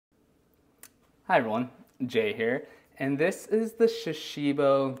Hi everyone, Jay here, and this is the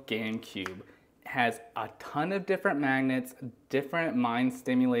Shashibo GameCube. It has a ton of different magnets, different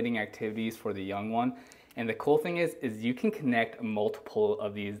mind-stimulating activities for the young one, and the cool thing is you can connect multiple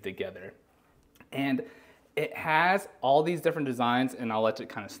of these together. And it has all these different designs, and I'll let it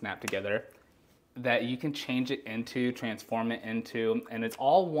kind of snap together, that you can change it into, transform it into, and it's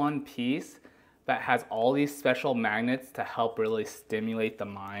all one piece that has all these special magnets to help really stimulate the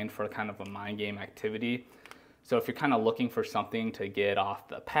mind for kind of a mind game activity. So if you're kind of looking for something to get off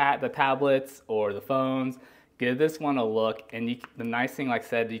the tablets or the phones, give this one a look. And the nice thing, like I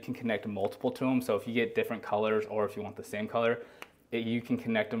said, you can connect multiple to them. So if you get different colors or if you want the same color, you can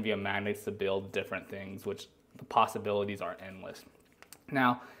connect them via magnets to build different things, which the possibilities are endless.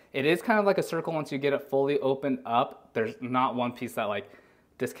 Now, it is kind of like a circle once you get it fully opened up. There's not one piece that like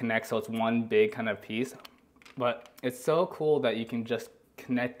disconnects, so it's one big kind of piece. But it's so cool that you can just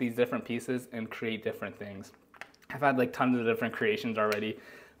connect these different pieces and create different things. I've had like tons of different creations already,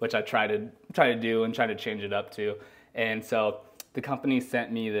 which I try to do and try to change it up to. And so the company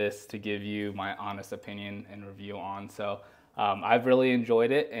sent me this to give you my honest opinion and review on. So I've really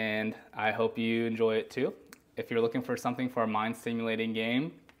enjoyed it, and I hope you enjoy it too. If you're looking for something for a mind-stimulating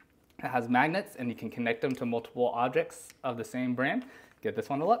game that has magnets and you can connect them to multiple objects of the same brand, give this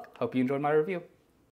one a look. Hope you enjoyed my review.